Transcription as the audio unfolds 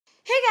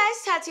Hey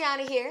guys,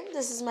 Tatiana here.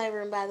 This is my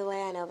room, by the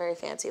way. I know, very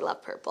fancy,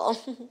 love purple.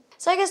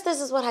 So I guess this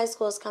is what high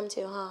school has come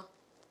to, huh?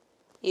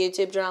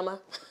 YouTube drama.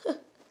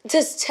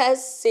 Does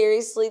Tess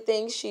seriously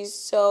think she's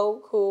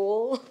so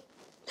cool?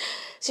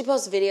 She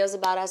posts videos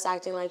about us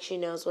acting like she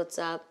knows what's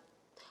up.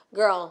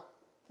 Girl,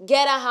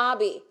 get a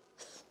hobby.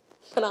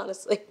 But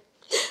honestly,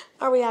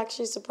 are we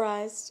actually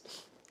surprised?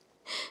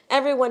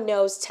 Everyone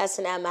knows Tess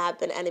and Emma have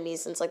been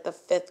enemies since like the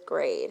 5th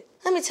grade.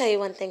 Let me tell you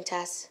one thing,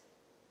 Tess.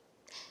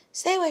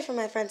 Stay away from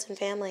my friends and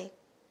family.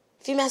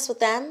 If you mess with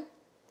them,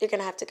 you're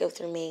gonna have to go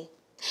through me.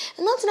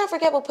 And let's not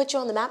forget what put you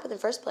on the map in the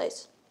first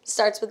place.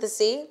 Starts with a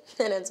C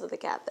and ends with a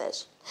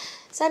catfish.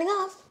 Signing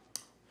off.